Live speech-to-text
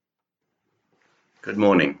Good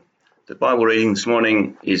morning. The Bible reading this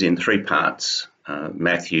morning is in three parts.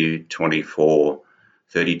 Matthew 24,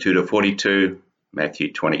 32 to 42,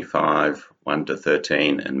 Matthew 25, 1 to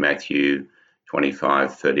 13, and Matthew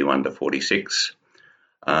 25, 31 to 46.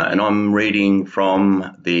 And I'm reading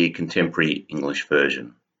from the Contemporary English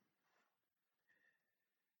Version.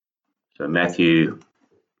 So Matthew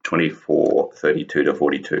 24, 32 to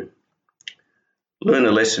 42. Learn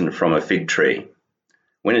a lesson from a fig tree.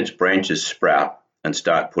 When its branches sprout and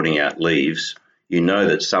start putting out leaves, you know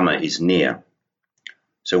that summer is near.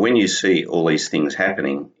 So when you see all these things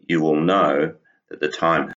happening, you will know that the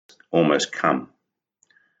time has almost come.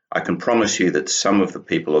 I can promise you that some of the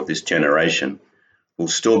people of this generation will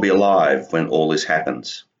still be alive when all this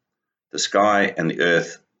happens. The sky and the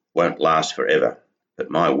earth won't last forever,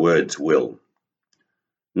 but my words will.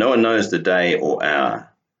 No one knows the day or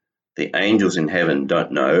hour. The angels in heaven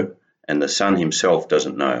don't know, and the Son himself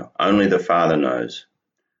doesn't know. Only the Father knows.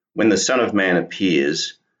 When the Son of Man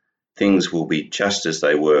appears, things will be just as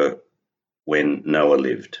they were when Noah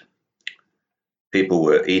lived. People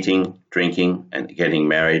were eating, drinking, and getting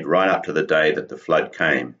married right up to the day that the flood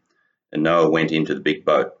came, and Noah went into the big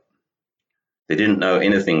boat. They didn't know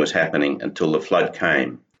anything was happening until the flood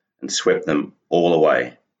came and swept them all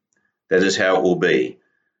away. That is how it will be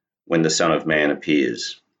when the Son of Man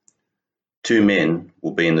appears. Two men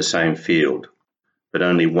will be in the same field, but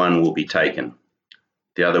only one will be taken.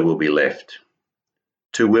 The other will be left.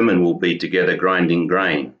 Two women will be together grinding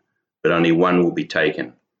grain, but only one will be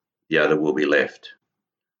taken. The other will be left.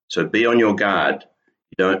 So be on your guard.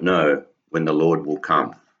 You don't know when the Lord will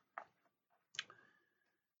come.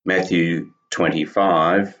 Matthew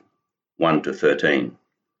 25, 1 to 13.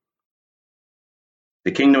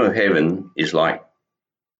 The kingdom of heaven is like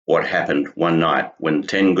what happened one night when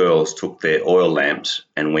 10 girls took their oil lamps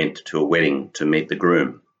and went to a wedding to meet the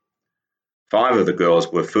groom. 5 of the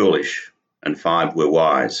girls were foolish and 5 were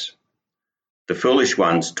wise. The foolish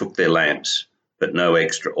ones took their lamps, but no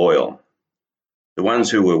extra oil. The ones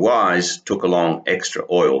who were wise took along extra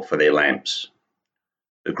oil for their lamps.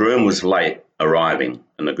 The groom was late arriving,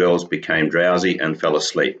 and the girls became drowsy and fell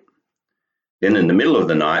asleep. Then in the middle of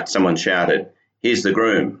the night, someone shouted, "Here's the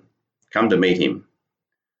groom. Come to meet him."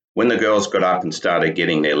 When the girls got up and started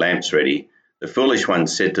getting their lamps ready, the foolish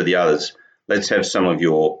ones said to the others, "Let's have some of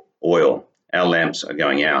your oil. Our lamps are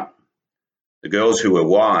going out." The girls who were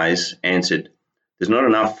wise answered, "There's not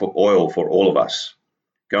enough oil for all of us.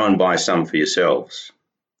 Go and buy some for yourselves."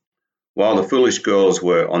 While the foolish girls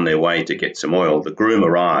were on their way to get some oil, the groom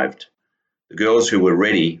arrived. The girls who were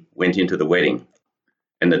ready went into the wedding,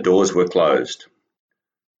 and the doors were closed.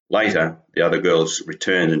 Later, the other girls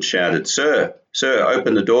returned and shouted, "Sir, sir,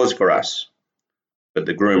 open the doors for us." But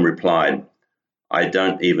the groom replied, "I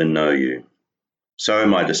don't even know you. So,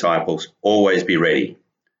 my disciples, always be ready.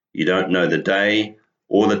 You don't know the day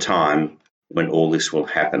or the time when all this will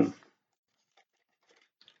happen."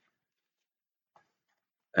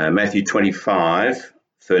 Matthew 25,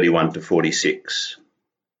 31 to 46.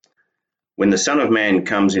 When the Son of Man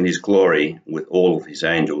comes in his glory with all of his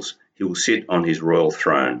angels, he will sit on his royal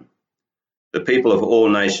throne. The people of all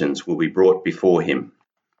nations will be brought before him,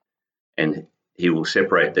 and he will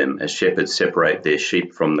separate them as shepherds separate their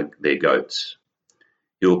sheep from their goats.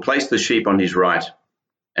 He will place the sheep on his right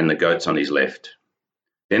and the goats on his left.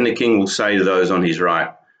 Then the king will say to those on his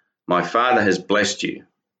right, "My Father has blessed you.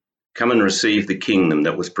 Come and receive the kingdom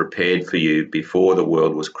that was prepared for you before the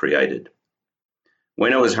world was created.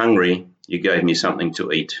 When I was hungry, you gave me something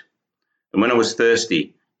to eat, and when I was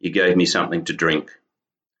thirsty, you gave me something to drink.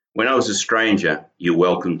 When I was a stranger, you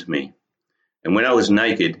welcomed me, and when I was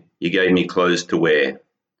naked, you gave me clothes to wear.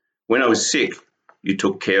 When I was sick, you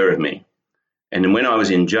took care of me, and when I was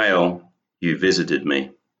in jail, you visited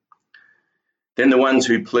me." Then the ones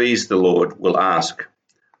who please the Lord will ask,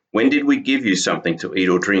 "When did we give you something to eat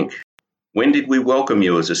or drink? When did we welcome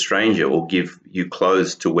you as a stranger or give you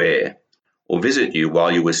clothes to wear, or visit you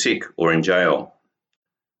while you were sick or in jail?"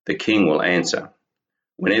 The king will answer,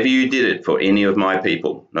 "Whenever you did it for any of my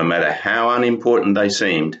people, no matter how unimportant they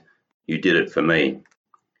seemed, you did it for me."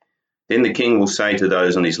 Then the king will say to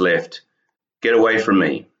those on his left, "Get away from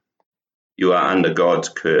me. You are under God's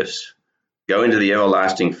curse. Go into the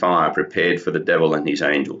everlasting fire prepared for the devil and his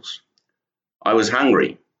angels. I was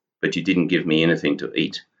hungry, but you didn't give me anything to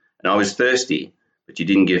eat, and I was thirsty, but you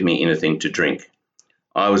didn't give me anything to drink.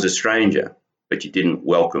 I was a stranger, but you didn't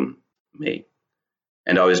welcome me,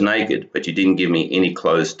 and I was naked, but you didn't give me any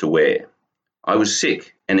clothes to wear. I was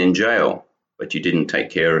sick and in jail, but you didn't take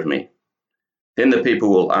care of me." Then the people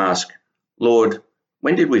will ask, "Lord,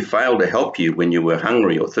 when did we fail to help you when you were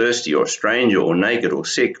hungry or thirsty or a stranger or naked or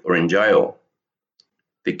sick or in jail?"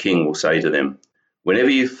 The king will say to them, "Whenever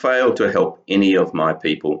you failed to help any of my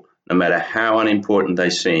people, no matter how unimportant they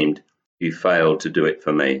seemed, you failed to do it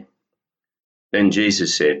for me." Then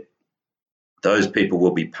Jesus said, "Those people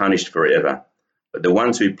will be punished forever, but the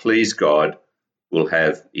ones who please God will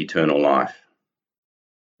have eternal life."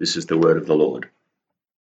 This is the word of the Lord.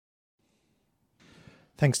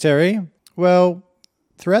 Thanks, Terry. Well,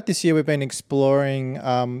 throughout this year, we've been exploring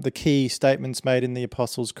the key statements made in the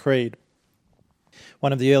Apostles' Creed,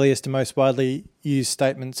 one of the earliest and most widely used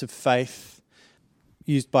statements of faith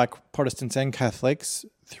used by Protestants and Catholics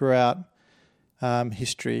throughout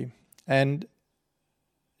history. And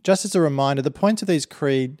just as a reminder, the point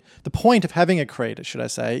of having a creed, should I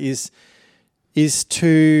say, is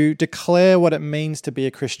to declare what it means to be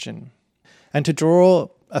a Christian and to draw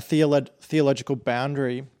a theological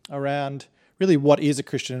boundary around really what is a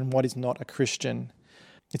Christian and what is not a Christian.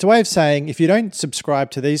 It's a way of saying if you don't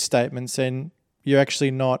subscribe to these statements, then you're actually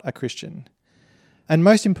not a Christian. And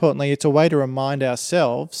most importantly, it's a way to remind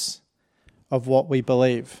ourselves of what we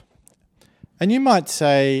believe. And you might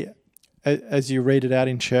say, as you read it out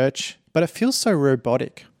in church, but it feels so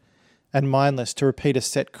robotic and mindless to repeat a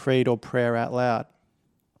set creed or prayer out loud.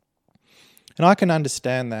 And I can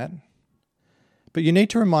understand that. But you need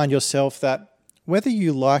to remind yourself that whether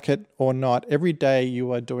you like it or not, every day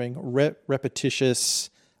you are doing repetitious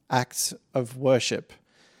acts of worship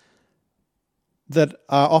that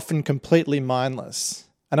are often completely mindless.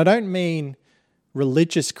 And I don't mean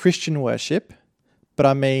religious Christian worship, but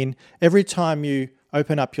I mean every time you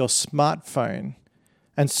open up your smartphone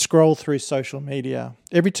and scroll through social media,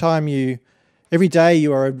 every day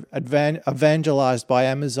you are evangelized by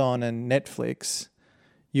Amazon and Netflix,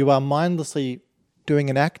 you are mindlessly doing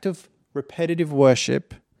an act of repetitive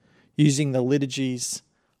worship using the liturgies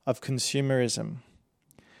of consumerism.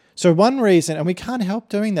 So one reason, and we can't help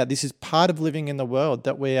doing that, this is part of living in the world,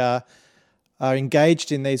 that we are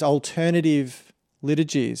engaged in these alternative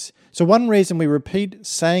liturgies. So one reason we repeat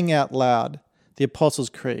saying out loud the Apostles'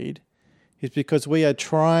 Creed is because we are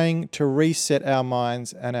trying to reset our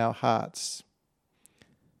minds and our hearts.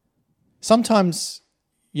 Sometimes,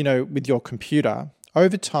 with your computer,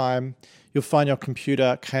 over time, you'll find your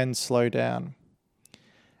computer can slow down.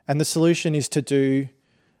 And the solution is to do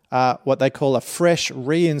what they call a fresh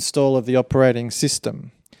reinstall of the operating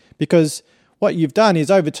system. Because what you've done is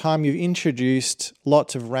over time you've introduced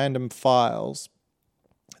lots of random files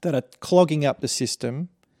that are clogging up the system,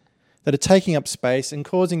 that are taking up space and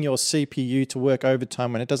causing your CPU to work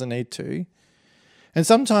overtime when it doesn't need to. And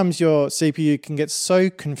sometimes your CPU can get so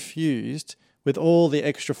confused with all the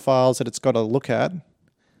extra files that it's got to look at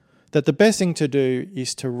that the best thing to do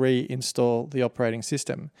is to reinstall the operating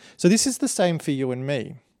system. So this is the same for you and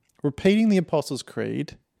me. Repeating the Apostles'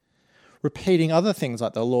 Creed, repeating other things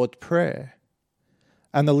like the Lord's Prayer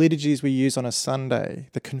and the liturgies we use on a Sunday,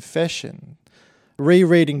 the confession,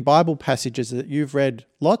 rereading Bible passages that you've read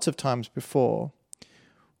lots of times before.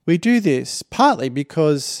 We do this partly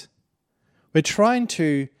because we're trying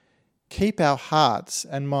to keep our hearts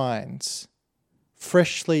and minds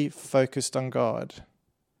freshly focused on God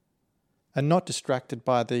and not distracted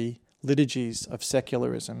by the liturgies of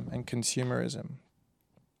secularism and consumerism.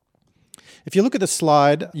 If you look at the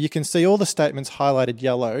slide, you can see all the statements highlighted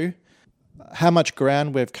yellow, how much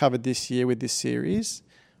ground we've covered this year with this series.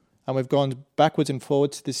 And we've gone backwards and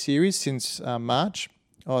forwards to this series since March,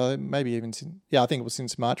 or maybe even since, I think it was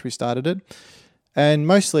since March we started it. And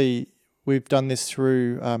mostly we've done this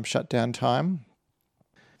through shutdown time.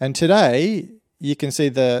 And today, you can see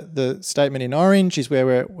the statement in orange is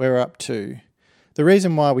where we're up to. The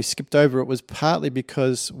reason why we skipped over it was partly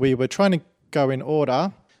because we were trying to go in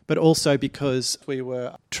order, but also because we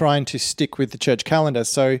were trying to stick with the church calendar.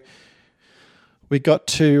 So we got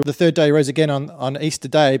to the third day rose again on Easter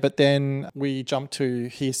Day, but then we jumped to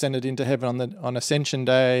He ascended into heaven on Ascension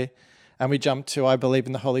Day, and we jumped to I believe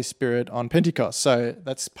in the Holy Spirit on Pentecost. So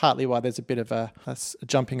that's partly why there's a bit of a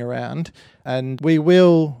jumping around. And we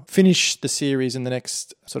will finish the series in the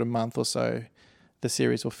next sort of month or so. The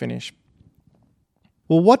series will finish.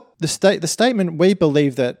 Well, what the statement we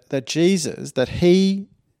believe that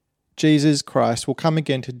Jesus Christ will come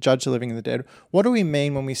again to judge the living and the dead. What do we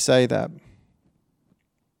mean when we say that?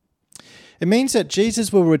 It means that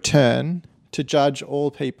Jesus will return to judge all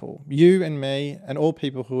people, you and me and all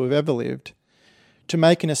people who have ever lived, to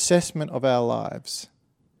make an assessment of our lives.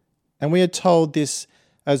 And we are told this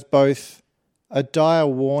as both a dire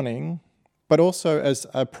warning, but also as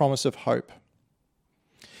a promise of hope.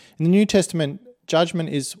 In the New Testament, judgment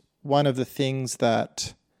is one of the things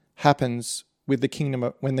that happens with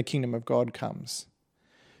when the kingdom of God comes.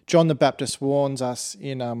 John the Baptist warns us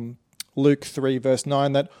in Luke 3 verse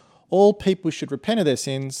 9 that all people should repent of their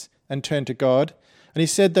sins and turn to God. And he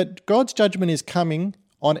said that God's judgment is coming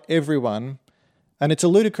on everyone, and it's a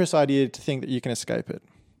ludicrous idea to think that you can escape it.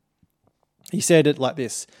 He said it like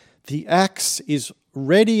this: "The axe is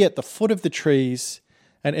ready at the foot of the trees,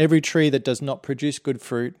 and every tree that does not produce good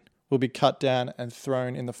fruit will be cut down and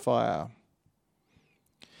thrown in the fire."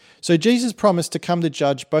 So Jesus' promise to come to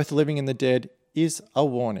judge both the living and the dead is a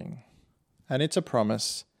warning, and it's a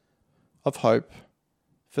promise of hope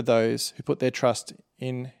for those who put their trust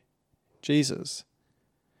in Jesus.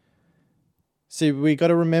 See, we got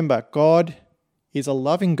to remember, God is a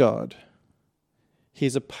loving God.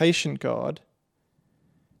 He's a patient God,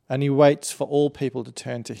 and he waits for all people to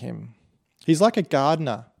turn to him. He's like a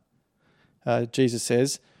gardener, Jesus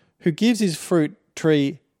says, who gives his fruit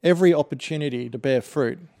tree every opportunity to bear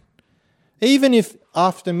fruit. Even if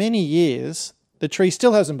after many years the tree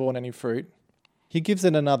still hasn't borne any fruit, he gives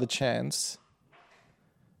it another chance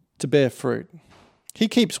to bear fruit. He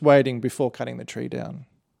keeps waiting before cutting the tree down.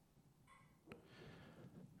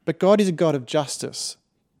 But God is a God of justice.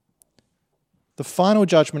 The final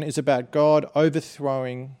judgment is about God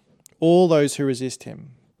overthrowing all those who resist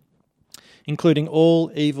him, including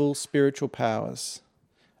all evil spiritual powers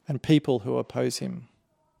and people who oppose him.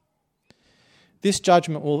 This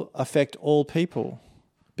judgment will affect all people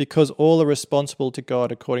because all are responsible to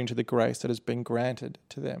God according to the grace that has been granted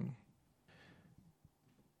to them.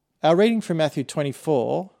 Our reading from Matthew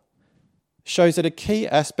 24 shows that a key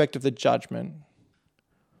aspect of the judgment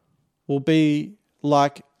will be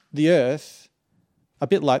like the earth, a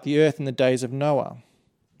bit like the earth in the days of Noah,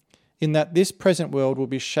 in that this present world will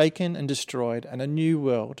be shaken and destroyed and a new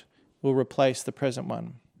world will replace the present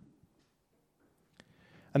one.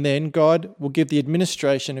 And then God will give the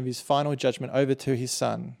administration of his final judgment over to his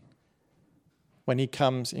Son when he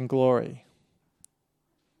comes in glory.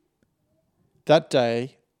 That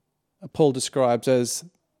day, Paul describes as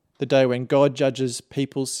the day when God judges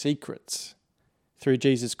people's secrets through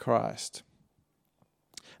Jesus Christ.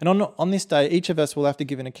 And on this day, each of us will have to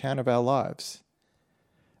give an account of our lives.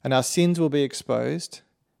 And our sins will be exposed.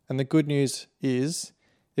 And the good news is,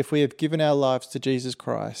 if we have given our lives to Jesus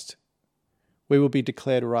Christ, we will be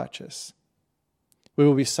declared righteous. We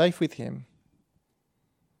will be safe with him.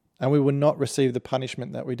 And we will not receive the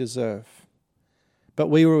punishment that we deserve. But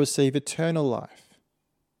we will receive eternal life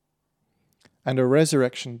and a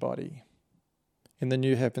resurrection body in the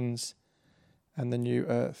new heavens and the new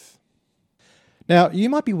earth. Now, you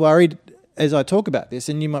might be worried as I talk about this,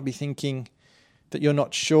 and you might be thinking that you're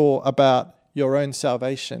not sure about your own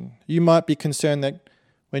salvation. You might be concerned that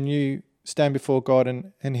when you stand before God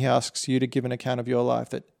and he asks you to give an account of your life,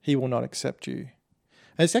 that he will not accept you.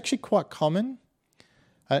 And it's actually quite common.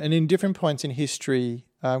 And in different points in history,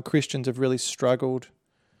 Christians have really struggled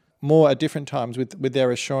more at different times with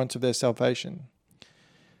their assurance of their salvation.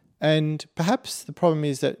 And perhaps the problem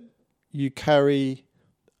is that you carry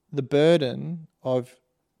the burden of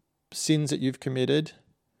sins that you've committed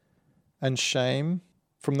and shame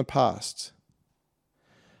from the past.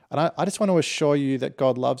 And I just want to assure you that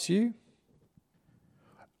God loves you.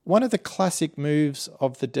 One of the classic moves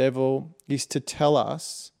of the devil is to tell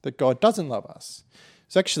us that God doesn't love us.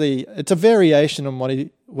 It's a variation on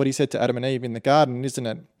what he said to Adam and Eve in the garden, isn't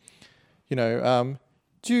it?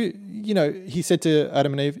 He said to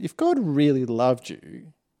Adam and Eve, if God really loved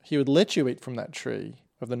you, he would let you eat from that tree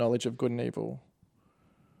of the knowledge of good and evil.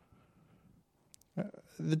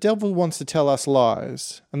 The devil wants to tell us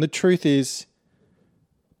lies, and the truth is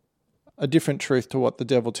a different truth to what the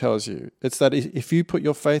devil tells you. It's that if you put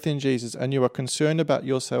your faith in Jesus and you are concerned about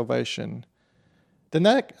your salvation, then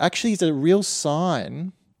that actually is a real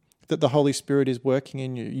sign that the Holy Spirit is working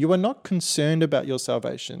in you. You are not concerned about your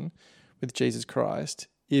salvation with Jesus Christ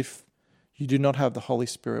if you do not have the Holy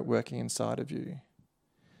Spirit working inside of you.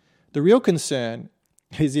 The real concern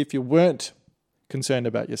is if you weren't concerned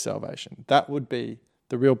about your salvation. That would be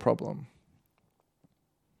the real problem.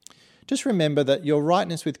 Just remember that your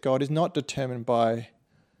rightness with God is not determined by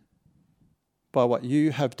what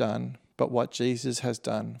you have done, but what Jesus has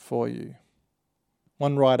done for you.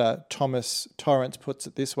 One writer, Thomas Torrance, puts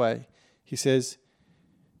it this way. He says,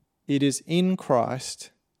 "It is in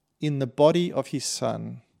Christ, in the body of his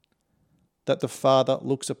Son, that the Father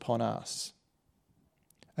looks upon us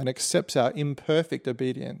and accepts our imperfect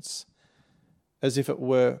obedience as if it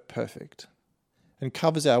were perfect, and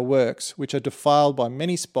covers our works, which are defiled by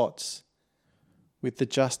many spots, with the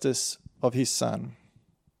justice of his Son."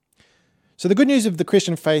 So the good news of the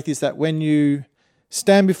Christian faith is that when you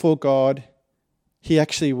stand before God, he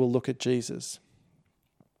actually will look at Jesus.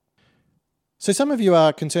 So some of you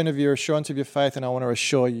are concerned of your assurance of your faith, and I want to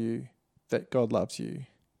assure you that God loves you.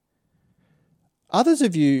 Others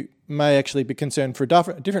of you may actually be concerned for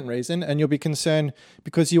a different reason, and you'll be concerned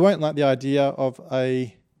because you won't like the idea of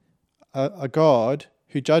a God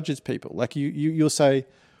who judges people. Like you'll say,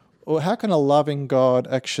 well, how can a loving God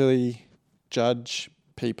actually judge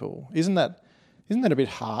people? Isn't that a bit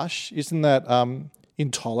harsh? Isn't that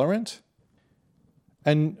intolerant?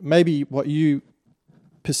 And maybe what you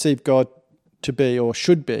perceive God to be or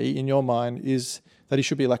should be in your mind is that he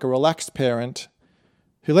should be like a relaxed parent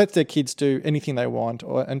who lets their kids do anything they want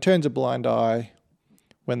and turns a blind eye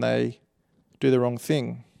when they do the wrong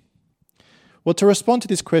thing. Well, to respond to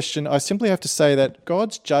this question, I simply have to say that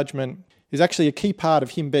God's judgment is actually a key part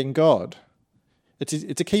of him being God. It's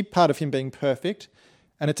a key part of him being perfect,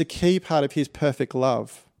 and it's a key part of his perfect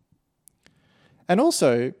love. And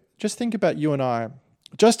also, just think about you and I.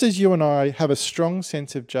 Just as you and I have a strong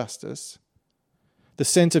sense of justice, the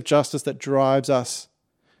sense of justice that drives us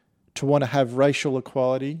to want to have racial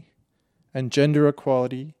equality and gender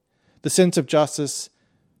equality, the sense of justice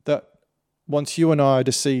that wants you and I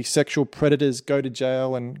to see sexual predators go to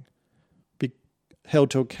jail and be held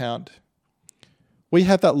to account. We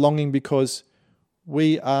have that longing because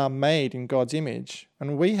we are made in God's image,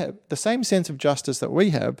 and we have the same sense of justice that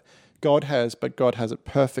we have, God has, but God has it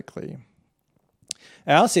perfectly.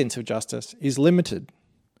 Our sense of justice is limited.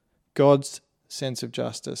 God's sense of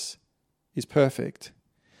justice is perfect.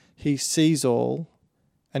 He sees all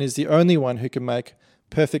and is the only one who can make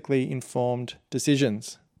perfectly informed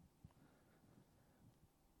decisions.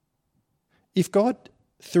 If God,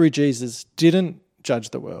 through Jesus, didn't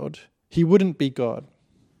judge the world, he wouldn't be God.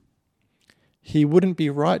 He wouldn't be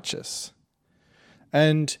righteous.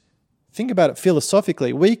 And think about it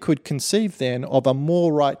philosophically. We could conceive then of a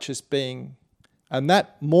more righteous being, and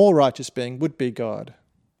that more righteous being would be God.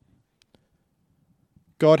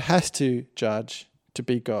 God has to judge to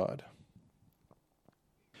be God.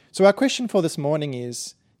 So our question for this morning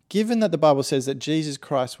is, given that the Bible says that Jesus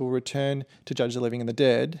Christ will return to judge the living and the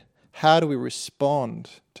dead, how do we respond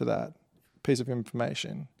to that piece of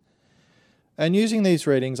information? And using these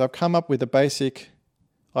readings, I've come up with a basic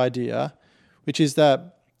idea, which is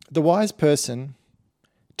that the wise person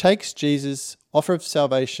takes Jesus' offer of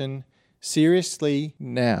salvation seriously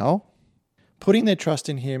now, putting their trust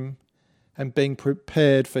in him and being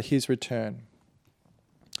prepared for his return.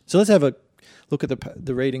 So let's have a look at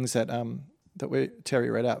the readings that Terry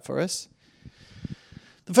read out for us.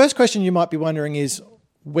 The first question you might be wondering is,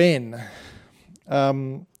 when?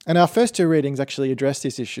 And our first two readings actually address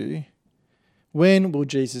this issue. When will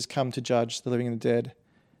Jesus come to judge the living and the dead?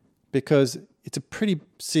 Because it's a pretty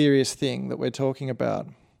serious thing that we're talking about.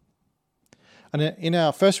 And in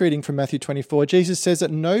our first reading from Matthew 24, Jesus says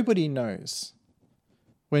that nobody knows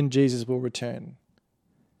when Jesus will return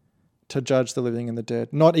to judge the living and the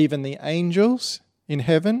dead. Not even the angels in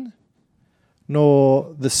heaven,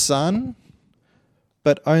 nor the Son,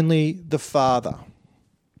 but only the Father.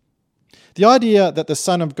 The idea that the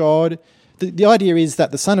Son of God, the idea is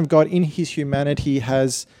that the Son of God in his humanity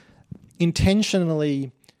has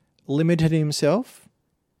intentionally limited himself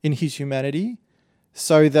in his humanity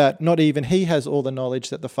so that not even he has all the knowledge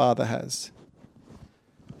that the Father has.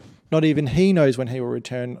 Not even he knows when he will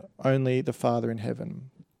return, only the Father in heaven.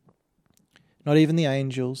 Not even the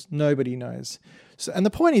angels, nobody knows. So, and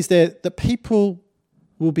the point is there that people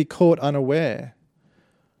will be caught unaware.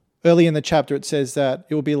 Early in the chapter it says that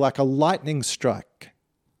it will be like a lightning strike.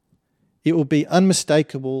 It will be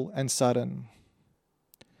unmistakable and sudden.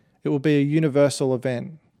 It will be a universal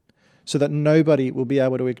event so that nobody will be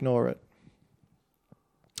able to ignore it.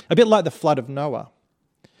 A bit like the flood of Noah,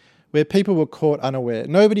 where people were caught unaware.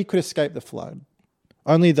 Nobody could escape the flood.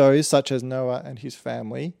 Only those, such as Noah and his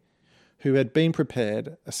family, who had been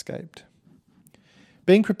prepared, escaped.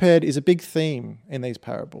 Being prepared is a big theme in these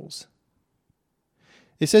parables.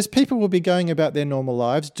 It says people will be going about their normal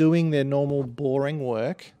lives, doing their normal boring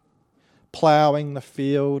work, ploughing the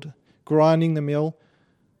field, grinding the mill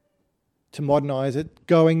to modernise it,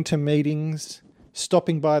 going to meetings,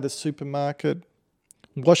 stopping by the supermarket,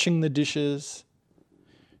 washing the dishes,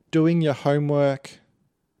 doing your homework,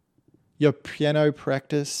 your piano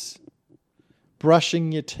practice,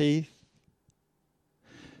 brushing your teeth,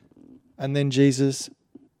 and then Jesus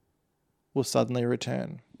will suddenly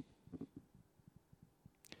return.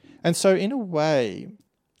 And so in a way,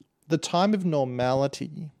 the time of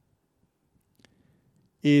normality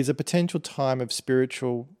is a potential time of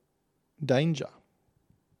spiritual danger.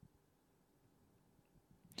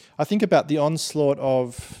 I think about the onslaught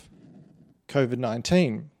of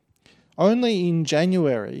COVID-19. Only in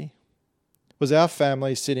January was our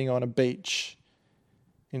family sitting on a beach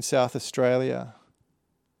in South Australia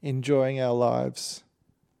enjoying our lives.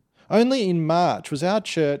 Only in March was our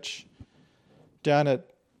church down at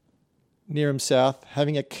Nearham South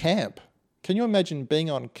having a camp. Can you imagine being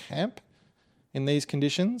on camp in these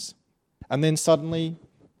conditions? And then suddenly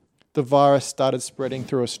the virus started spreading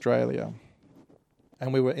through Australia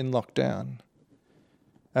and we were in lockdown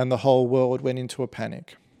and the whole world went into a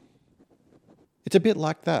panic. It's a bit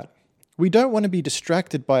like that. We don't want to be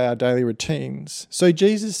distracted by our daily routines. So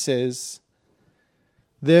Jesus says,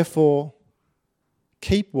 therefore,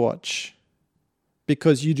 keep watch,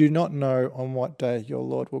 because you do not know on what day your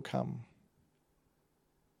Lord will come.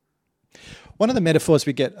 One of the metaphors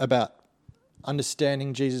we get about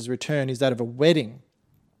understanding Jesus' return is that of a wedding.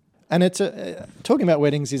 And talking about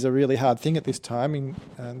weddings is a really hard thing at this time, in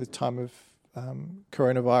the time of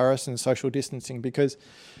coronavirus and social distancing, because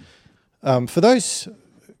for those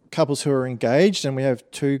couples who are engaged, and we have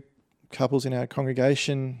two couples in our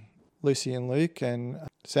congregation, Lucy and Luke, and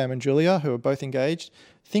Sam and Julia, who are both engaged,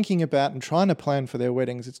 thinking about and trying to plan for their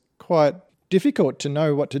weddings, it's quite difficult to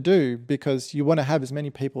know what to do, because you want to have as many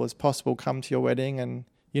people as possible come to your wedding and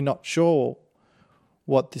you're not sure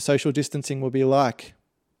what the social distancing will be like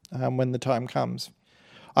when the time comes.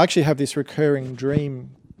 I actually have this recurring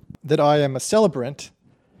dream that I am a celebrant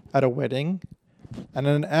at a wedding, and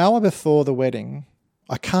an hour before the wedding,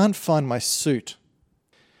 I can't find my suit.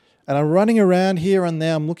 And I'm running around here and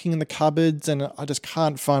there, I'm looking in the cupboards and I just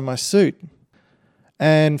can't find my suit.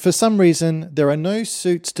 And for some reason, there are no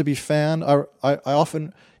suits to be found. I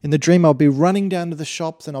often, in the dream, I'll be running down to the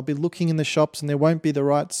shops and I'll be looking in the shops and there won't be the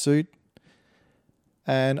right suit.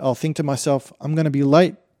 And I'll think to myself, I'm going to be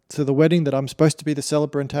late to the wedding that I'm supposed to be the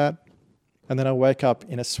celebrant at. And then I wake up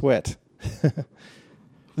in a sweat.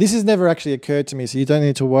 This has never actually occurred to me, so you don't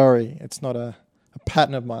need to worry. It's not a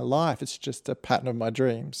pattern of my life, it's just a pattern of my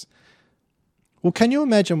dreams. Well, can you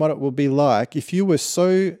imagine what it will be like if you were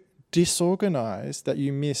so disorganized that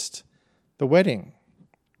you missed the wedding?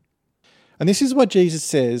 And this is what Jesus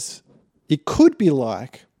says it could be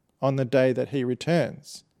like on the day that he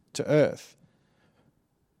returns to earth.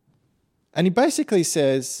 And he basically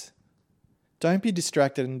says, don't be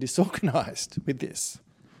distracted and disorganized with this.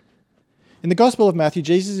 In the Gospel of Matthew,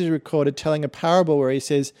 Jesus is recorded telling a parable where he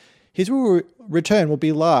says his return will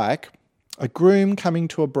be like a groom coming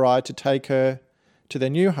to a bride to take her to their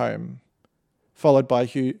new home, followed by a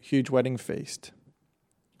huge wedding feast.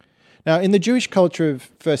 Now, in the Jewish culture of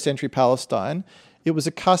first century Palestine, it was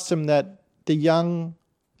a custom that young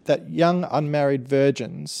unmarried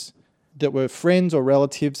virgins that were friends or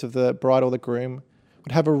relatives of the bride or the groom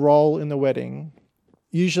would have a role in the wedding,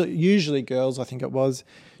 usually girls, I think it was,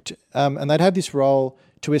 and they'd have this role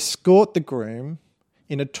to escort the groom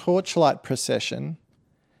in a torchlight procession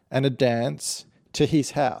and a dance to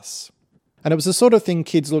his house. And it was the sort of thing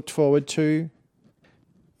kids looked forward to.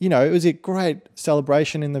 You know, it was a great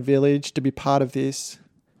celebration in the village to be part of this.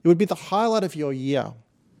 It would be the highlight of your year.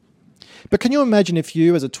 But can you imagine if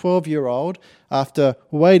you, as a 12-year-old, after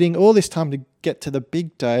waiting all this time to get to the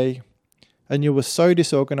big day, and you were so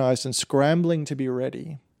disorganized and scrambling to be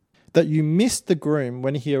ready, that you missed the groom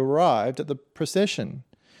when he arrived at the procession,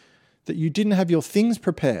 that you didn't have your things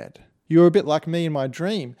prepared. You were a bit like me in my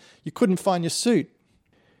dream. You couldn't find your suit.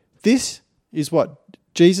 This is what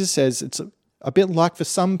Jesus says it's a bit like for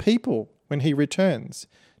some people when he returns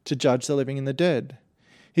to judge the living and the dead.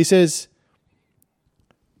 He says,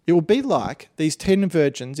 it will be like these 10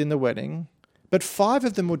 virgins in the wedding, but 5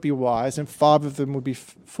 of them would be wise and 5 of them would be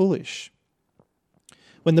foolish.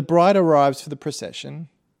 When the bride arrives for the procession,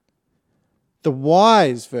 the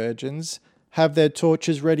wise virgins have their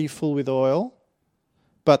torches ready full with oil,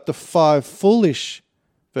 but the 5 foolish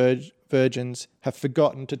virgins have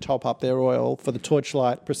forgotten to top up their oil for the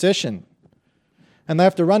torchlight procession. And they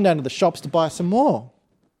have to run down to the shops to buy some more.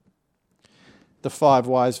 The 5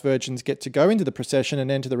 wise virgins get to go into the procession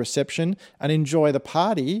and enter the reception and enjoy the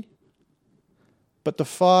party, but the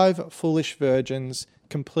 5 foolish virgins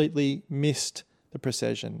completely missed the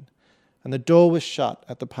procession, and the door was shut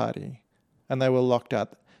at the party, and they were locked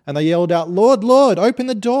out. And they yelled out, "Lord, Lord, open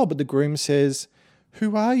the door." But the groom says,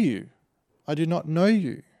 "Who are you? I do not know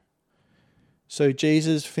you." So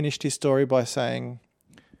Jesus finished his story by saying,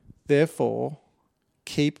 "Therefore,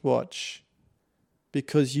 keep watch,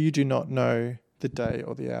 because you do not know the day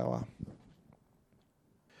or the hour."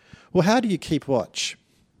 Well, how do you keep watch?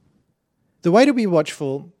 The way to be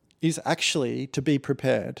watchful is actually to be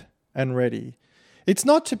prepared and ready. It's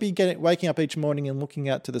not to be waking up each morning and looking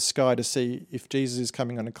out to the sky to see if Jesus is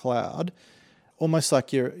coming on a cloud, almost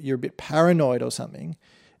like you're a bit paranoid or something.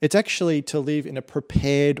 It's actually to live in a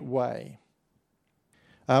prepared way.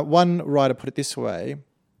 One writer put it this way.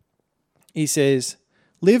 He says,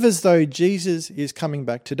 Live as though Jesus is coming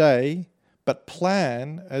back today, but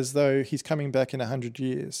plan as though he's coming back in 100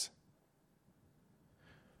 years.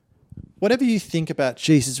 Whatever you think about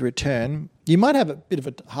Jesus' return, you might have a bit of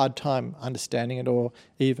a hard time understanding it or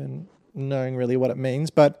even knowing really what it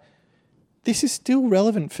means, but this is still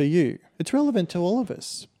relevant for you. It's relevant to all of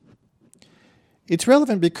us. It's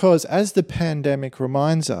relevant because, as the pandemic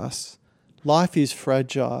reminds us, life is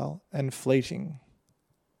fragile and fleeting.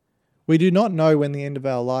 We do not know when the end of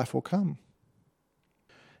our life will come.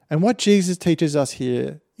 And what Jesus teaches us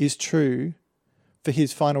here is true for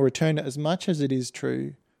his final return as much as it is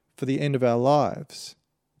true for the end of our lives.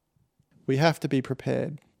 We have to be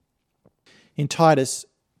prepared. In Titus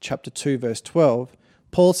chapter 2, verse 12,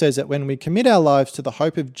 Paul says that when we commit our lives to the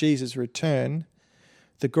hope of Jesus' return,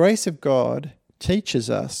 the grace of God teaches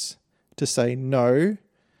us to say no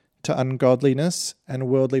to ungodliness and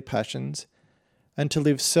worldly passions and to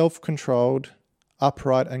live self-controlled,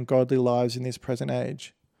 upright and godly lives in this present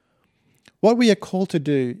age. What we are called to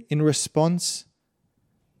do in response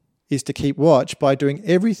is to keep watch by doing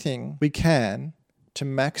everything we can to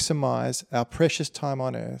maximize our precious time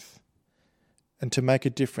on earth and to make a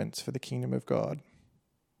difference for the kingdom of God.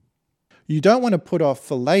 You don't want to put off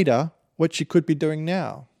for later what you could be doing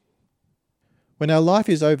now. When our life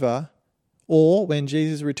is over, or when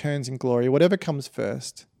Jesus returns in glory, whatever comes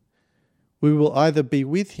first, we will either be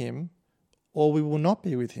with him or we will not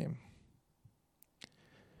be with him.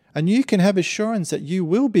 And you can have assurance that you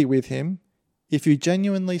will be with him if you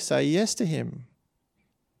genuinely say yes to him.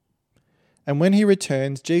 And when he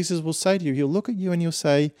returns, Jesus will say to you, he'll look at you and he'll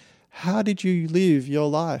say, "How did you live your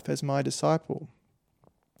life as my disciple?"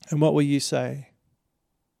 And what will you say?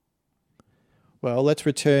 Well,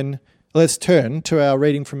 let's turn to our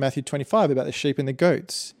reading from Matthew 25 about the sheep and the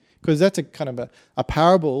goats, because that's a kind of a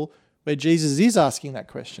parable where Jesus is asking that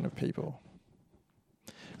question of people.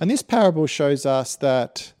 And this parable shows us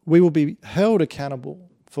that we will be held accountable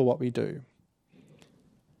for what we do,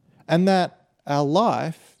 and that our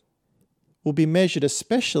life will be measured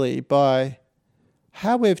especially by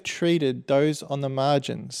how we've treated those on the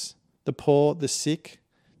margins, the poor, the sick,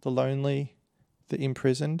 the lonely, the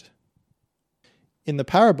imprisoned. In the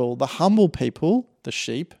parable, the humble people, the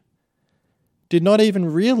sheep, did not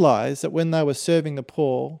even realize that when they were serving the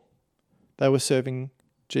poor, they were serving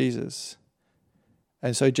Jesus.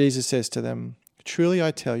 And so Jesus says to them, "Truly I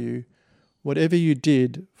tell you, whatever you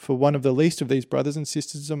did for one of the least of these brothers and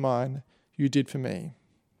sisters of mine, you did for me."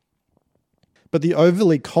 But the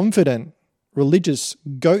overly confident religious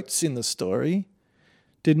goats in the story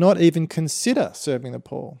did not even consider serving the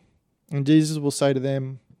poor. And Jesus will say to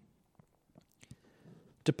them,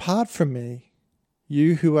 "Depart from me,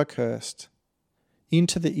 you who are cursed,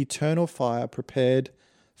 into the eternal fire prepared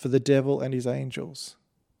for the devil and his angels.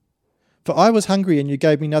 For I was hungry and you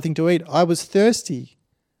gave me nothing to eat. I was thirsty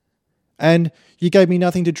and you gave me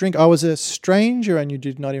nothing to drink. I was a stranger and you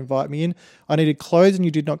did not invite me in. I needed clothes and you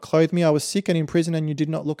did not clothe me. I was sick and in prison and you did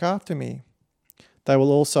not look after me." They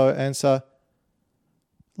will also answer,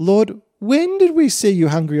 "Lord, when did we see you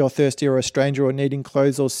hungry or thirsty or a stranger or needing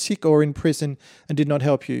clothes or sick or in prison and did not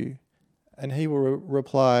help you?" And he will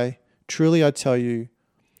reply, "Truly I tell you,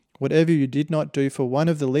 whatever you did not do for one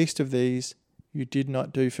of the least of these, you did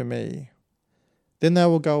not do for me." Then they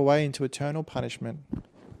will go away into eternal punishment,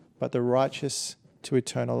 but the righteous to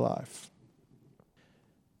eternal life.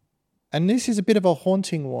 And this is a bit of a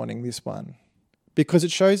haunting warning, this one, because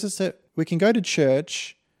it shows us that we can go to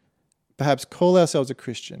church, perhaps call ourselves a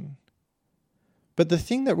Christian, but the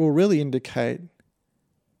thing that will really indicate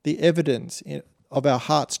the evidence of our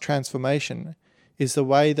heart's transformation is the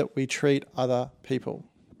way that we treat other people,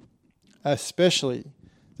 especially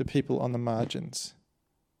the people on the margins.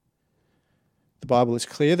 The Bible is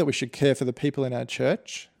clear that we should care for the people in our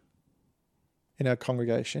church, in our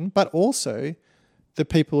congregation, but also the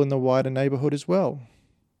people in the wider neighbourhood as well.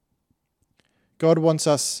 God wants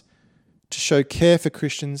us to show care for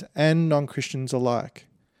Christians and non-Christians alike,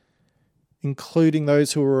 including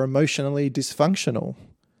those who are emotionally dysfunctional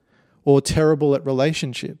or terrible at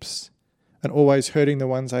relationships and always hurting the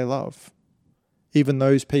ones they love. Even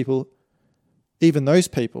those people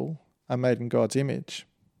are made in God's image.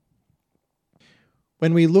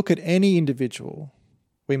 When we look at any individual,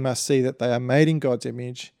 we must see that they are made in God's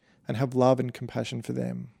image and have love and compassion for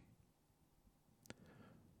them.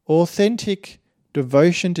 Authentic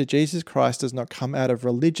devotion to Jesus Christ does not come out of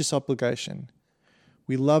religious obligation.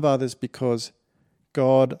 We love others because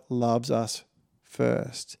God loves us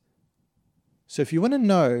first. So if you want to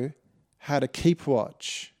know how to keep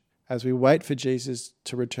watch as we wait for Jesus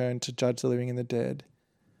to return to judge the living and the dead,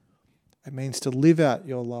 it means to live out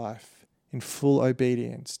your life in full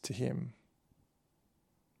obedience to him.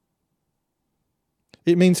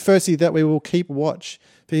 It means firstly that we will keep watch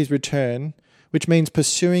for his return, which means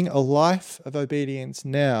pursuing a life of obedience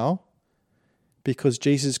now because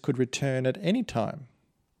Jesus could return at any time.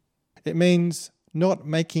 It means not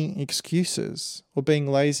making excuses or being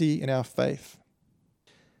lazy in our faith.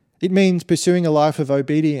 It means pursuing a life of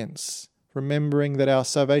obedience, remembering that our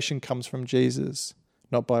salvation comes from Jesus,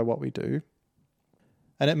 not by what we do.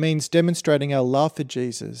 And it means demonstrating our love for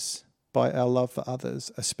Jesus by our love for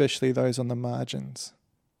others, especially those on the margins.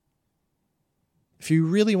 If you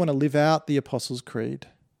really want to live out the Apostles' Creed,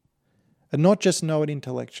 and not just know it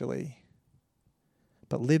intellectually,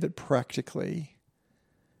 but live it practically,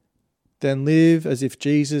 then live as if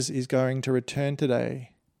Jesus is going to return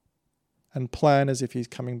today and plan as if he's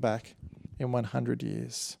coming back in 100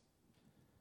 years.